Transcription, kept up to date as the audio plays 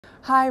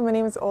Hi, my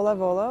name is Ola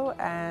Volo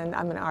and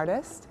I'm an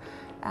artist,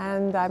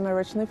 and I'm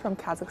originally from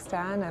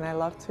Kazakhstan, and I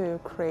love to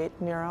create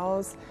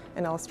murals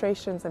and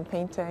illustrations and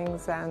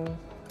paintings, and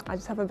I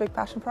just have a big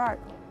passion for art.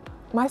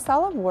 My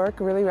style of work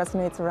really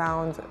resonates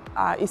around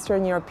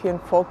Eastern European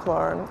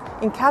folklore.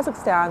 In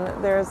Kazakhstan,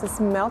 there's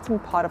this melting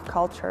pot of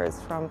cultures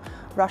from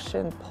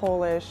Russian,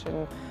 Polish,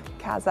 and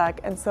Kazakh,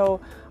 and so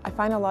I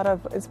find a lot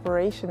of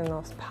inspiration in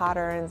those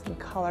patterns and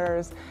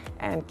colors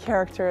and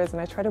characters,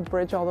 and I try to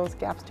bridge all those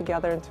gaps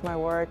together into my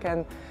work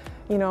and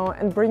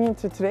bring it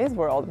to today's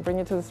world, bring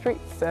it to the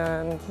streets,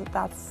 and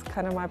that's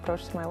kind of my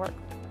approach to my work.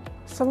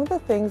 Some of the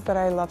things that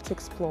I love to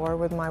explore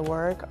with my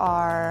work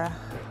are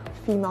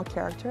female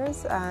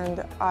characters,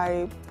 and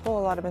I pull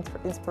a lot of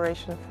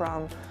inspiration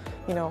from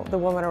the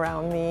women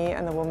around me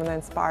and the women that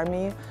inspire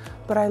me,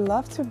 but I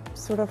love to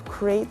sort of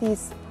create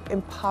these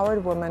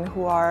empowered women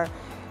who are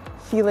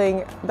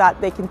feeling that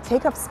they can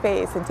take up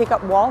space and take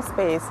up wall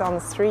space on the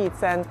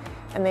streets, and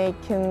they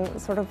can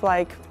sort of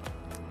like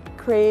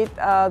create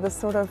this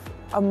sort of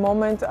a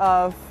moment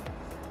of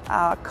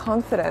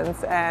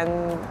confidence and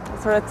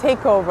sort of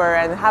takeover,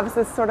 and have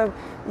this sort of,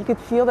 you could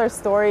feel their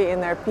story in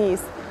their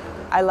piece.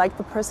 I like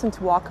the person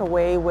to walk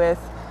away with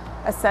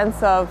a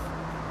sense of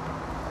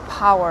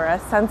power, a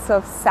sense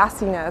of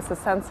sassiness, a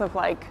sense of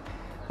like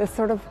this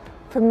sort of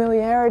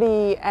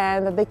familiarity,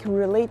 and that they can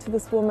relate to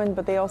this woman,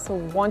 but they also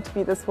want to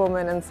be this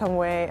woman in some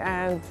way.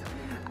 And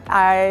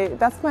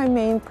that's my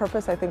main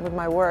purpose, I think, with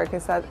my work,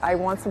 is that I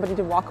want somebody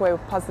to walk away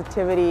with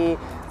positivity,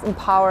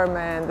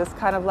 empowerment, this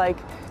kind of like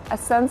a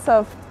sense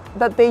of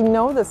that they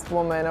know this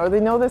woman or they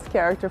know this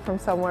character from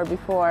somewhere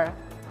before.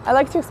 I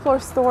like to explore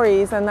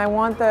stories, and I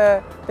want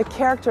the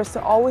characters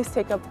to always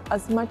take up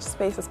as much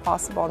space as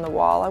possible on the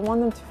wall. I want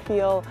them to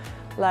feel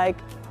like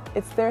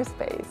it's their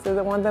space. So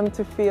I want them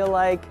to feel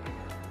like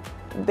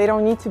they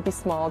don't need to be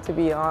small to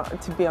be on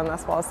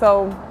this wall.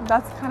 So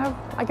that's kind of,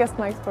 I guess,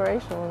 my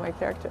exploration with my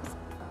characters.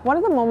 One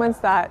of the moments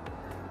that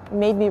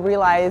made me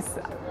realize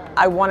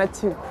I wanted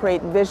to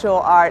create visual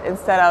art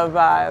instead of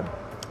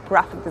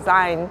graphic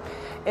design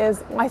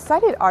is I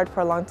studied art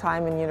for a long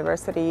time in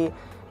university,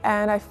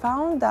 and I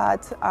found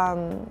that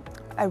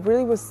I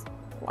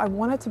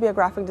wanted to be a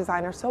graphic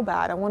designer so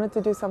bad. I wanted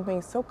to do something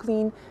so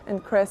clean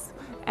and crisp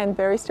and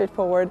very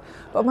straightforward,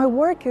 but my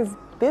work is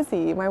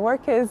busy, my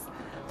work is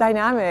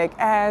dynamic,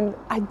 and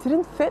I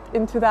didn't fit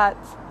into that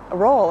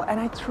role. And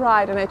I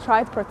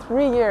tried for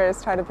 3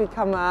 years, trying to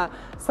become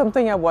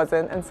something I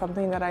wasn't, and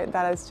something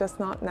that is just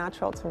not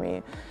natural to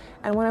me.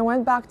 And when I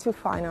went back to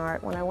fine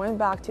art, when I went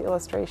back to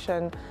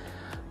illustration,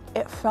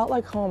 it felt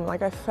like home.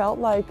 Like I felt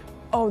like,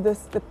 oh,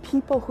 the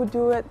people who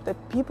do it, the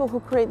people who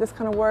create this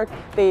kind of work,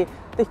 they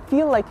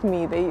feel like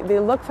me, they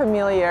look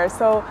familiar.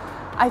 So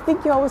I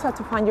think you always have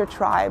to find your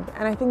tribe.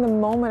 And I think the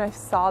moment I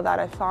saw that,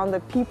 I found the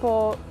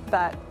people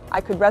that I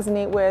could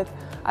resonate with,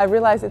 I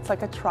realized it's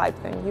like a tribe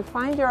thing. You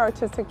find your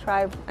artistic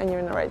tribe and you're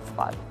in the right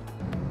spot.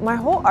 My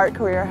whole art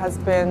career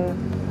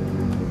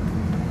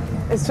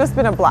it's just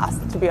been a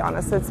blast, to be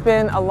honest. It's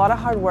been a lot of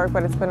hard work,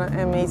 but it's been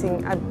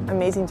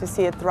amazing to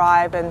see it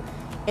thrive, and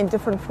in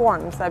different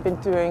forms. I've been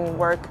doing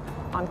work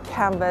on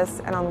canvas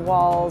and on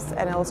walls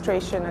and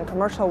illustration and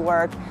commercial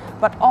work,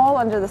 but all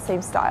under the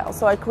same style.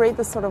 So I create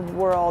this sort of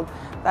world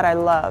that I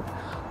love.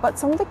 But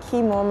some of the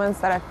key moments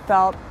that I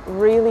felt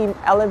really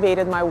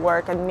elevated my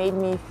work and made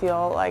me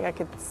feel like I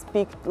could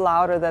speak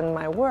louder than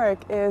my work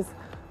is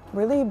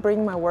really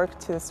bringing my work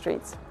to the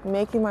streets,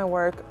 making my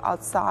work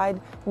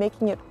outside,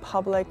 making it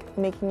public,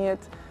 making it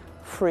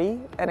free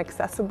and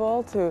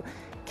accessible to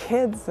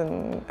kids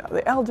and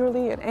the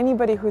elderly and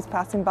anybody who's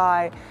passing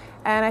by.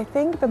 And I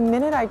think the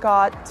minute I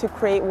got to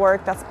create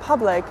work that's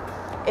public,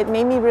 it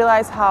made me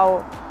realize how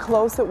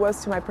close it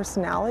was to my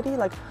personality.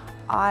 Like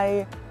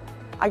I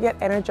get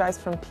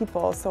energized from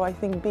people, so I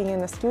think being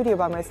in the studio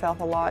by myself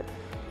a lot,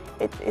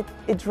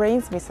 it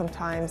drains me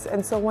sometimes.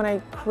 And so when I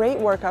create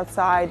work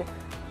outside,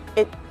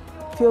 it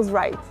feels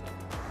right.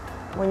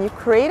 When you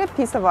create a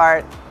piece of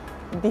art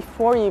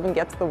before you even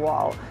get to the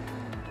wall,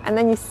 and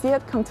then you see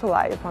it come to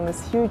life on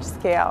this huge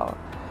scale,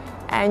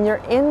 and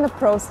you're in the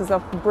process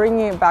of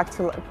bringing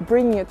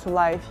it to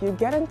life, you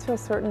get into a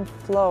certain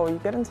flow, you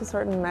get into a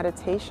certain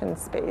meditation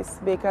space,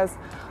 because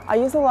I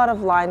use a lot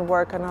of line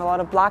work and a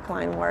lot of black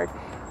line work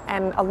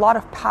and a lot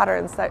of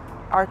patterns that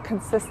are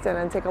consistent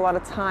and take a lot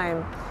of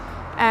time.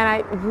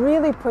 And it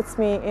really puts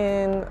me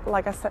in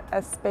like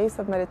a space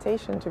of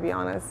meditation, to be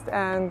honest.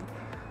 And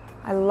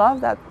I love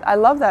that. I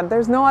love that.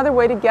 There's no other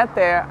way to get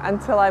there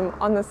until I'm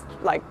on this,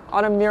 like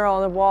on a mural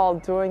on the wall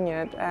doing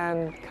it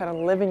and kind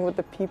of living with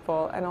the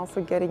people and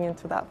also getting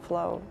into that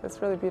flow.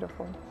 It's really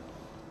beautiful.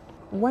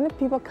 When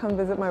people come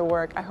visit my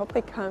work, I hope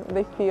they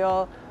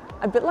feel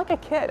a bit like a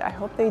kid. I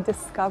hope they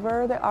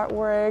discover the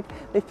artwork,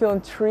 they feel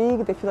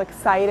intrigued, they feel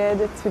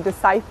excited to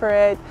decipher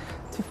it,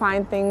 to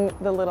find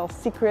the little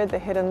secret, the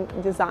hidden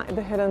design,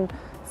 the hidden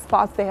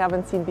spots they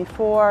haven't seen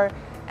before.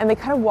 And they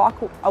kind of walk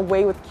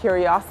away with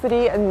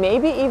curiosity and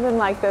maybe even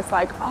like this,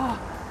 like, oh,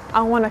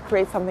 I want to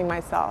create something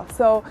myself.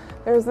 So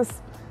there's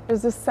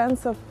this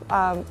sense of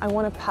I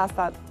want to pass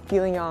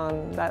feeling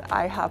on that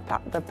I have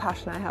the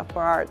passion I have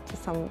for art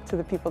to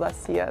the people that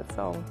see it.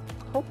 So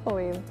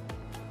hopefully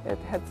it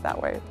heads that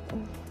way.